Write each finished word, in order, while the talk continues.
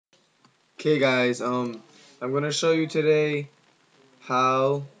Okay guys, I'm gonna show you today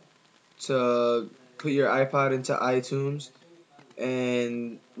how to put your iPod into iTunes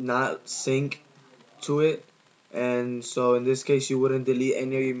and not sync to it. And so in this case you wouldn't delete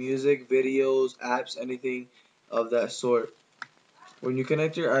any of your music, videos, apps, anything of that sort. When you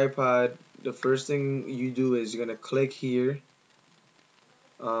connect your iPod, the first thing you do is you're gonna click here.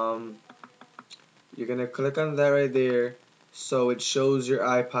 Um, you're gonna click on that right there so it shows your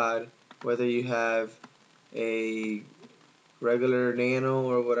iPod whether you have a regular nano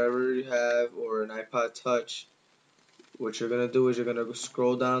or whatever you have, or an iPod touch. What you're gonna do is you're gonna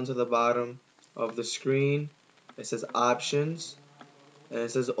scroll down to the bottom of the screen. It says options, and it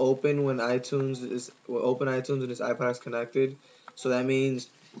says open when open iTunes when this iPod is connected. So that means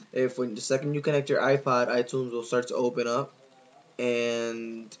if when the second you connect your iPod, iTunes will start to open up.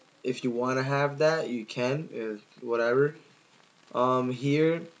 And if you want to have that, you can, whatever.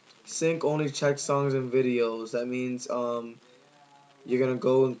 Here, sync only check songs and videos. That means you're gonna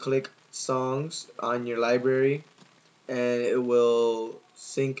go and click songs on your library, and it will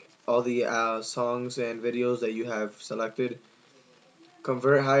sync all the songs and videos that you have selected.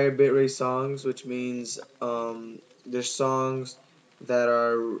 Convert higher bitrate songs, which means there's songs that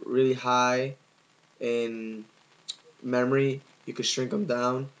are really high in memory. You could shrink them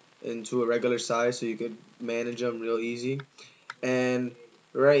down into a regular size so you could manage them real easy. And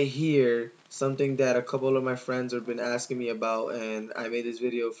right here, something that a couple of my friends have been asking me about, and I made this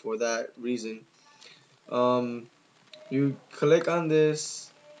video for that reason. Um, you click on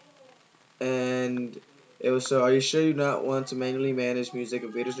this, and it will show, are you sure you do not want to manually manage music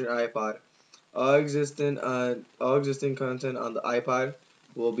and videos on your iPod? All existing content on the iPod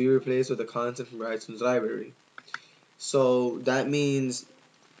will be replaced with the content from your iTunes library. So that means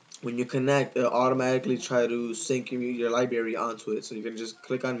when you connect, it'll automatically try to sync your library onto it. So you can just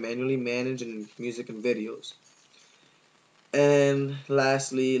click on manually manage and music and videos. And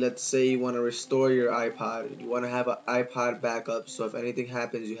lastly, let's say you want to restore your iPod. You want to have an iPod backup, so if anything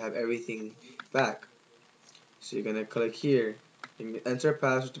happens, you have everything back. So you're gonna click here and enter a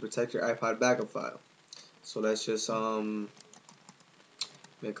password to protect your iPod backup file. So let's just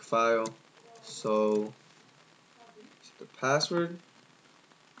make a file. So the password,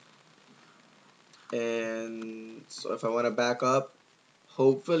 and so if I want to back up,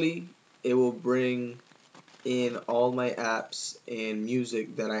 hopefully it will bring in all my apps and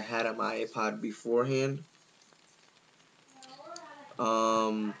music that I had on my iPod beforehand.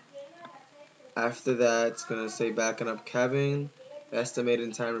 Um, After that, it's gonna say backing up Kevin.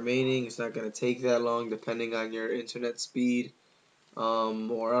 Estimated time remaining. It's not gonna take that long, depending on your internet speed.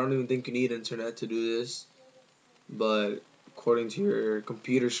 Or I don't even think you need internet to do this, but according to your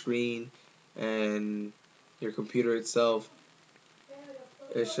computer screen and your computer itself,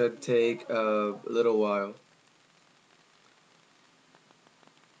 it should take a little while.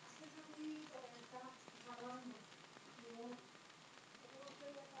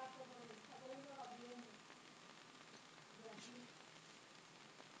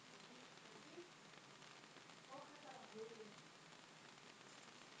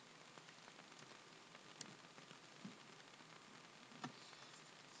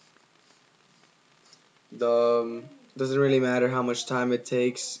 Doesn't really matter how much time it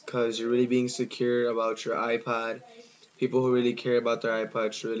takes because you're really being secure about your iPod. People who really care about their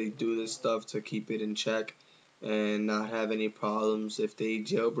iPod should really do this stuff to keep it in check and not have any problems if they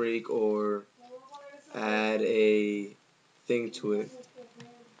jailbreak or add a thing to it.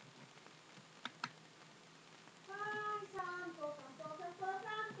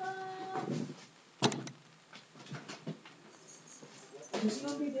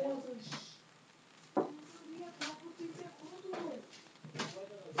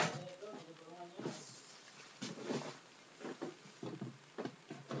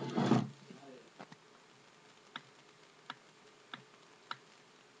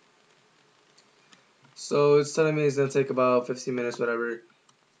 So it's telling me it's gonna take about 15 minutes, whatever.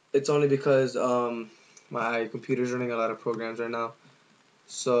 It's only because my computer's running a lot of programs right now,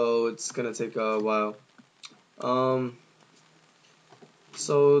 so it's gonna take a while. Um,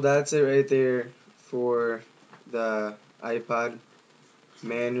 so that's it right there for the iPod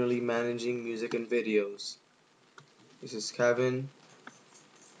manually managing music and videos. This is Kevin,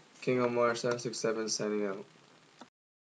 King Omar 767 signing out.